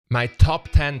my top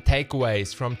 10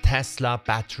 takeaways from Tesla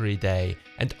Battery Day.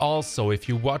 And also, if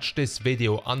you watch this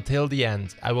video until the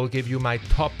end, I will give you my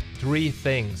top 3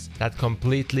 things that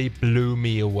completely blew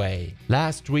me away.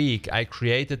 Last week, I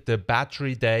created the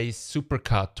Battery Day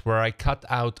Supercut, where I cut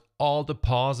out all the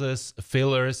pauses,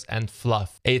 fillers and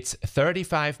fluff. It's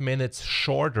 35 minutes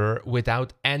shorter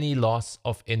without any loss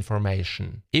of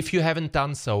information. If you haven't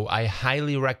done so, I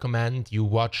highly recommend you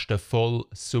watch the full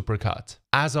supercut.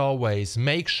 As always,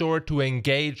 make sure to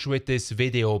engage with this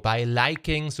video by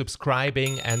liking,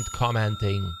 subscribing and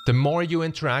commenting. The more you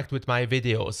interact with my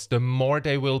videos, the more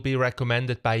they will be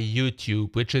recommended by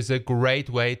YouTube, which is a great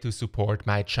way to support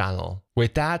my channel.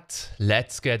 With that,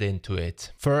 let's get into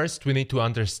it. First, we need to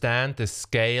understand the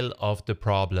scale of the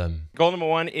problem. Goal number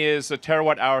 1 is a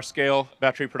terawatt-hour scale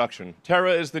battery production.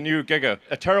 Tera is the new giga.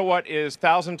 A terawatt is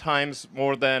 1,000 times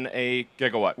more than a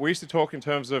gigawatt. We used to talk in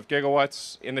terms of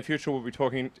gigawatts. In the future, we'll be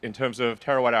talking in terms of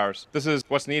terawatt-hours. This is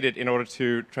what's needed in order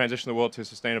to transition the world to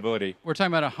sustainability. We're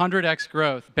talking about 100x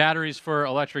growth, batteries for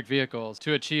electric vehicles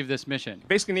to achieve this mission.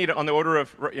 Basically need on the order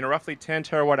of roughly 10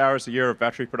 terawatt-hours a year of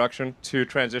battery production to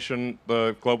transition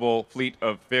the global fleet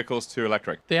of vehicles to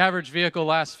electric. The average vehicle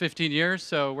lasts 15 years,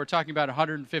 so we're talking about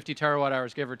 150 terawatt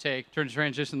hours, give or take, to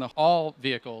transition all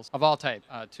vehicles of all type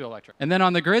to electric. And then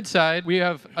on the grid side, we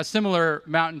have a similar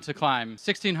mountain to climb,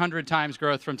 1,600 times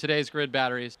growth from today's grid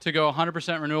batteries to go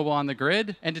 100% renewable on the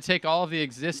grid and to take all of the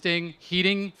existing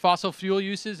heating fossil fuel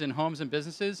uses in homes and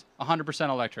businesses 100%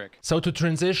 electric. So to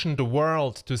transition the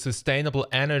world to sustainable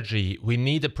energy, we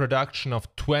need a production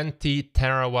of 20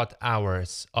 terawatt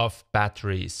hours of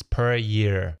batteries per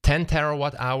year. 10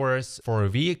 terawatt hours for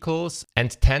vehicles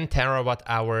and 10 terawatt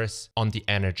hours on the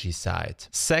energy side.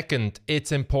 Second,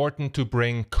 it's important to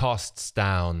bring costs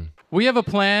down. We have a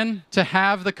plan to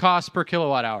halve the cost per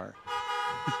kilowatt hour.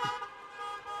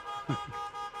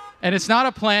 And it's not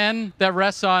a plan that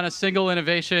rests on a single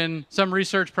innovation, some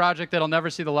research project that'll never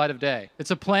see the light of day.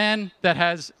 It's a plan that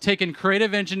has taken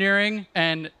creative engineering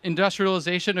and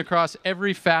industrialization across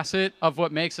every facet of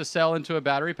what makes a cell into a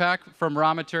battery pack, from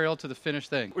raw material to the finished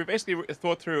thing. We basically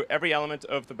thought through every element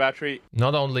of the battery.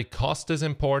 Not only cost is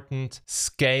important,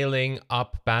 scaling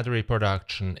up battery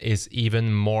production is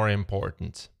even more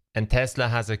important. And Tesla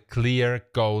has a clear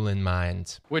goal in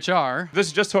mind. Which are? This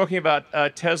is just talking about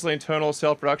Tesla internal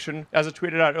cell production. As I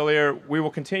tweeted out earlier, we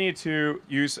will continue to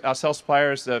use our cell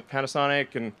suppliers,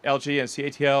 Panasonic and LG and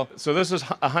CATL. So this is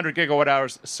 100 gigawatt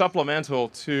hours supplemental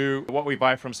to what we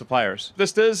buy from suppliers.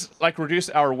 This does reduce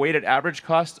our weighted average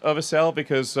cost of a cell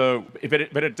because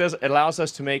it allows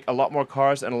us to make a lot more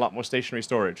cars and a lot more stationary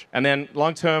storage. And then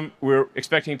long term, we're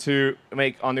expecting to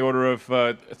make on the order of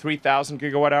 3,000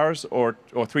 gigawatt hours or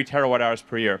 3 terawatt hours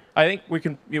per year. I think we've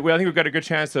got a good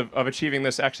chance of achieving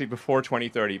this actually before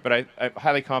 2030, but I'm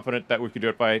highly confident that we could do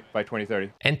it by 2030.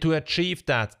 And to achieve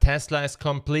that, Tesla is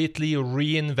completely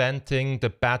reinventing the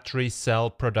battery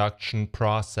cell production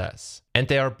process. And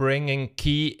they are bringing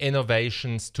key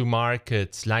innovations to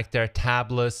markets like their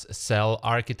tabless cell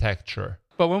architecture.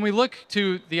 But when we look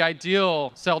to the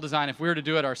ideal cell design, if we were to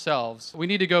do it ourselves, we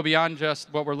need to go beyond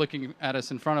just what we're looking at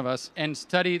us in front of us and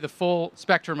study the full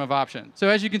spectrum of options. So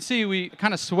as you can see, we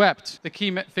kind of swept the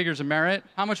key figures of merit,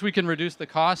 how much we can reduce the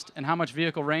cost and how much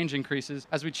vehicle range increases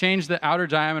as we change the outer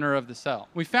diameter of the cell.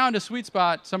 We found a sweet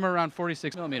spot somewhere around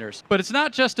 46 millimeters. But it's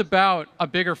not just about a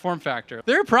bigger form factor.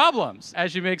 There are problems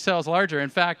as you make cells larger. In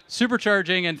fact,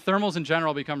 supercharging and thermals in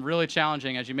general become really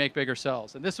challenging as you make bigger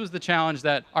cells. And this was the challenge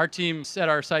that our team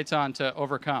set our sights on to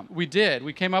overcome. We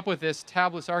came up with this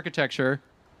tabless architecture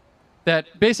that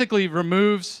basically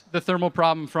removes the thermal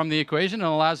problem from the equation and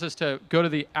allows us to go to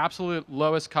the absolute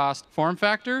lowest cost form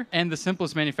factor and the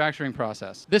simplest manufacturing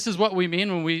process. This is what we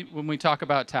mean when we talk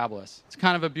about tabless. It's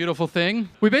kind of a beautiful thing.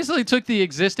 We basically took the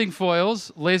existing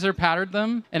foils, laser patterned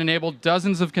them, and enabled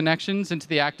dozens of connections into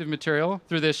the active material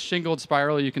through this shingled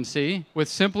spiral you can see. With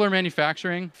simpler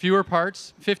manufacturing, fewer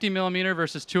parts, 50 millimeter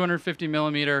versus 250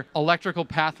 millimeter electrical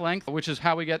path length, which is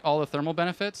how we get all the thermal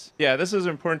benefits. Yeah, this is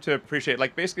important to appreciate.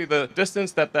 Basically the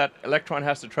distance that electron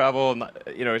has to travel,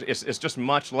 is just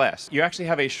much less. You actually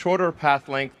have a shorter path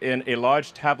length in a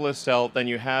large tabless cell than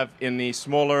you have in the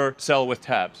smaller cell with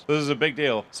tabs. This is a big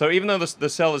deal. So even though the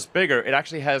cell is bigger, it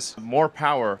actually has more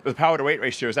power. The power to weight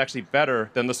ratio is actually better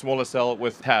than the smaller cell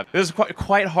with tabs. This is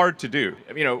quite hard to do.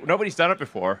 Nobody's done it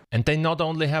before. And they not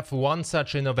only have one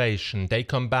such innovation, they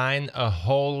combine a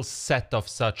whole set of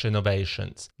such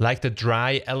innovations, like the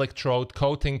dry electrode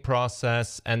coating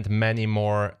process and many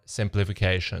more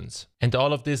simplifications. And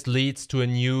all of this leads to a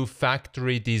new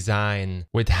factory design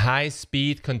with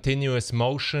high-speed continuous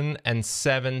motion and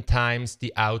 7 times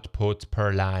the output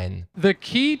per line. The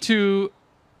key to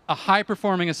a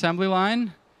high-performing assembly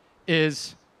line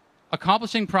is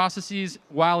accomplishing processes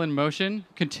while in motion,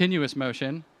 continuous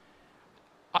motion,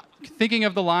 thinking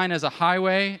of the line as a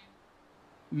highway,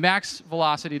 max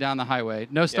velocity down the highway,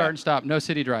 no start and stop, no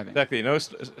city driving. Exactly, no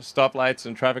stoplights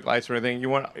and traffic lights or anything. You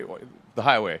want the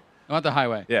highway. I want the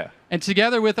highway. Yeah. And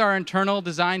together with our internal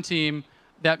design team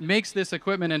that makes this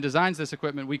equipment and designs this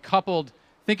equipment, we coupled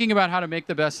thinking about how to make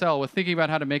the best cell with thinking about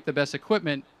how to make the best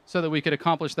equipment so that we could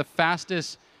accomplish the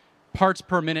fastest parts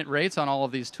per minute rates on all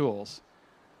of these tools.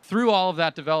 Through all of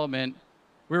that development,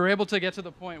 we were able to get to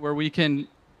the point where we can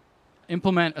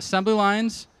implement assembly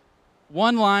lines,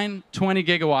 one line, 20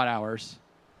 gigawatt hours,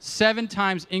 7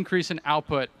 times increase in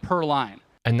output per line.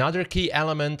 Another key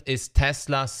element is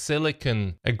Tesla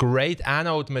Silicon, a great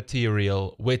anode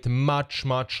material with much,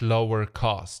 much lower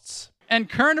costs. And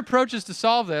current approaches to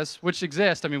solve this, which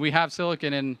exist, I mean, we have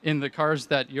silicon in the cars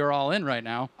that you're all in right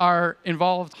now, are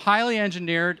involved highly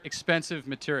engineered, expensive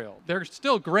material. They're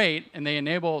still great, and they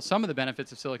enable some of the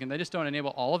benefits of silicon. They just don't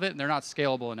enable all of it, and they're not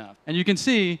scalable enough. And you can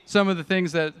see some of the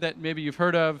things that maybe you've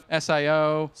heard of,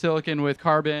 SiO, silicon with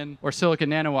carbon, or silicon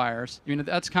nanowires. I mean,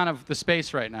 that's kind of the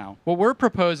space right now. What we're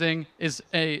proposing is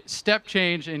a step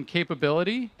change in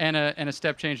capability and a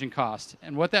step change in cost.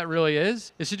 And what that really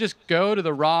is to just go to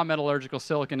the raw metallurgical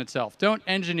silicon itself. Don't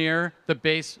engineer the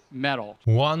base metal.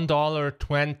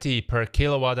 $1.20 per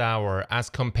kilowatt hour as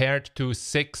compared to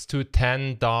 $6 to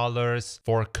 $10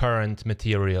 for current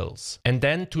materials. And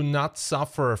then to not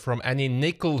suffer from any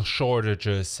nickel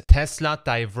shortages, Tesla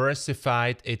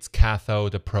diversified its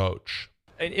cathode approach.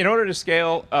 In order to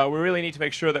scale, we really need to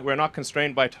make sure that we're not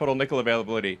constrained by total nickel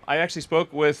availability. I actually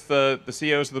spoke with the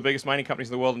CEOs of the biggest mining companies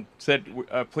in the world and said,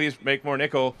 please make more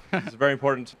nickel. It's very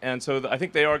important. And so I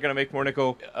think they are going to make more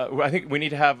nickel. I think we need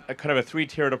to have a kind of a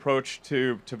 3-tiered approach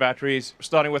to batteries,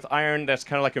 starting with iron, that's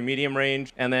kind of like a medium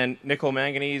range, and then nickel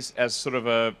manganese as sort of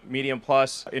a medium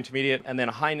plus, intermediate, and then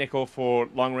a high nickel for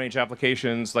long range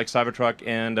applications like Cybertruck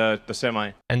and the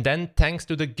semi. And then thanks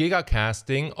to the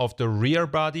gigacasting of the rear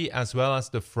body as well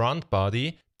as the front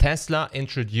body, Tesla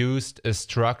introduced a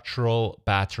structural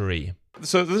battery.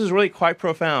 So this is really quite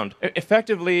profound.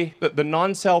 Effectively, the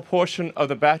non-cell portion of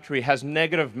the battery has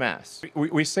negative mass.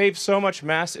 We save so much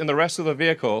mass in the rest of the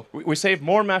vehicle. We save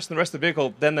more mass in the rest of the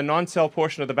vehicle than the non-cell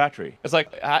portion of the battery. It's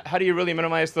like, how do you really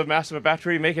minimize the mass of a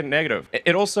battery? Make it negative.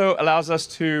 It also allows us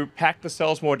to pack the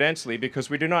cells more densely because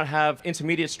we do not have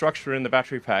intermediate structure in the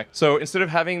battery pack. So instead of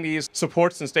having these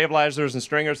supports and stabilizers and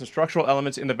stringers and structural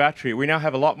elements in the battery, we now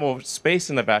have a lot more space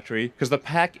in the battery because the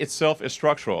pack itself is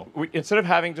structural. Instead of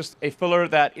having just a filler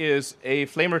that is a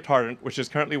flame retardant, which is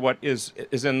currently what is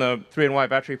in the 3NY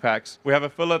battery packs, we have a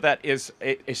filler that is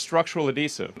a structural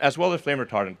adhesive, as well as flame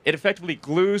retardant. It effectively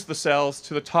glues the cells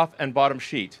to the top and bottom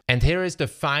sheet. And here is the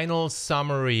final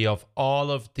summary of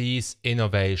all of these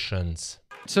innovations.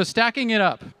 So stacking it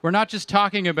up, we're not just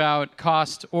talking about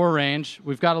cost or range.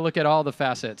 We've got to look at all the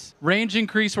facets. Range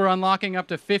increase, we're unlocking up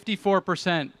to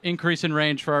 54% increase in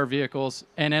range for our vehicles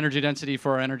and energy density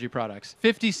for our energy products.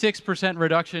 56%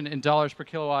 reduction in dollars per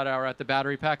kilowatt hour at the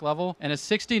battery pack level, and a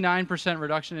 69%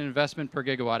 reduction in investment per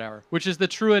gigawatt hour, which is the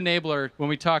true enabler when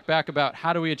we talk back about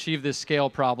how do we achieve this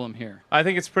scale problem here. I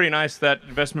think it's pretty nice that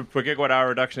investment per gigawatt hour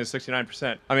reduction is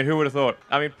 69%. I mean, who would have thought?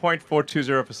 I mean,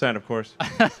 0.420%, of course.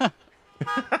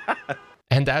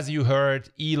 And as you heard,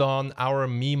 Elon, our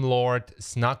meme lord,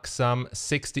 snuck some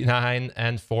 69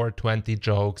 and 420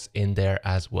 jokes in there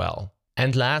as well.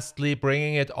 And lastly,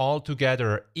 bringing it all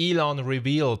together, Elon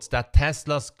revealed that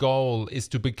Tesla's goal is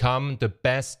to become the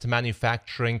best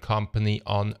manufacturing company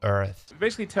on Earth.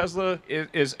 Basically, Tesla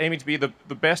is aiming to be the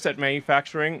best at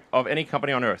manufacturing of any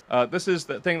company on Earth. This is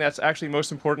the thing that's actually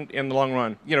most important in the long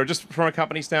run. You know, just from a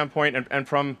company standpoint and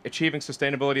from achieving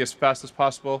sustainability as fast as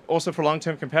possible. Also for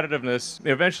long-term competitiveness,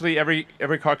 eventually every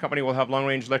car company will have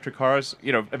long-range electric cars.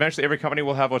 You know, eventually every company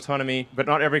will have autonomy, but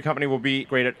not every company will be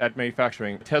great at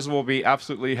manufacturing. Tesla will be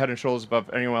absolutely head and shoulders above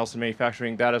anyone else in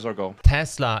manufacturing. That is our goal.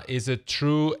 Tesla is a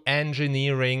true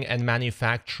engineering and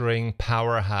manufacturing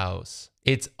powerhouse.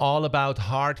 It's all about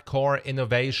hardcore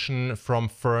innovation from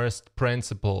first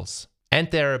principles and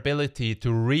their ability to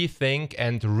rethink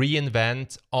and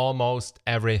reinvent almost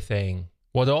everything.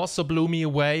 What also blew me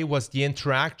away was the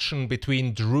interaction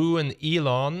between Drew and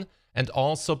Elon, and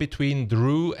also between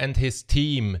Drew and his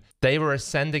team. They were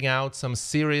sending out some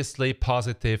seriously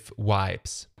positive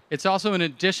vibes. It's also an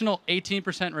additional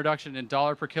 18% reduction in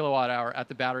dollar per kilowatt hour at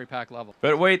the battery pack level.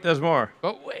 But wait, there's more.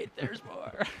 But wait, there's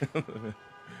more.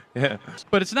 Yeah.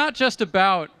 But it's not just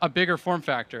about a bigger form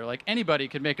factor. Like anybody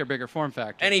could make a bigger form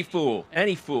factor. Any fool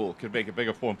could make a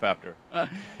bigger form factor.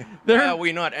 There-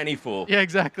 We not any fool. Yeah,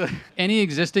 exactly. Any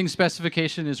existing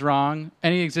specification is wrong.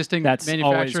 Any existing That's always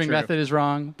manufacturing true. method is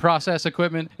wrong. Process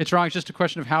equipment, it's wrong. It's just a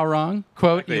question of how wrong.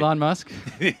 Quote Exactly. Elon Musk.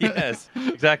 Yes,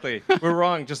 exactly. We're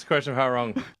wrong. Just a question of how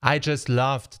wrong. I just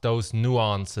loved those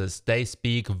nuances. They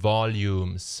speak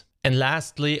volumes. And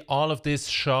lastly, all of this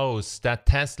shows that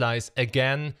Tesla is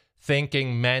again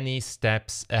thinking many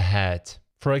steps ahead.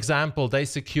 For example, they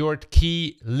secured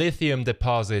key lithium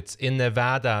deposits in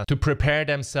Nevada to prepare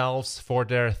themselves for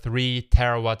their 3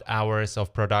 terawatt hours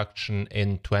of production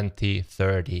in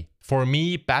 2030. For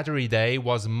me, Battery Day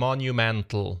was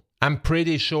monumental. I'm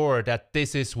pretty sure that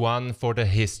this is one for the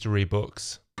history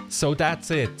books. So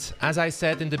that's it. As I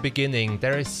said in the beginning,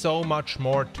 there is so much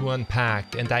more to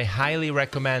unpack, and I highly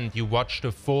recommend you watch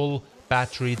the full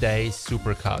Battery Day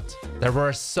Supercut. There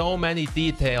were so many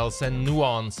details and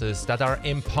nuances that are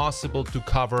impossible to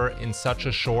cover in such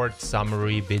a short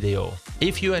summary video.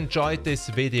 If you enjoyed this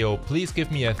video, please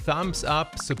give me a thumbs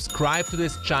up, subscribe to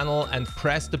this channel and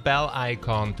press the bell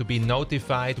icon to be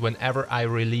notified whenever I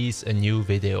release a new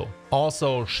video.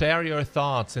 Also, share your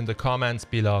thoughts in the comments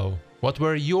below. What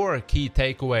were your key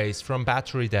takeaways from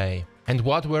Battery Day? And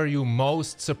what were you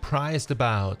most surprised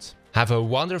about? Have a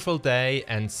wonderful day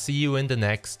and see you in the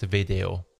next video.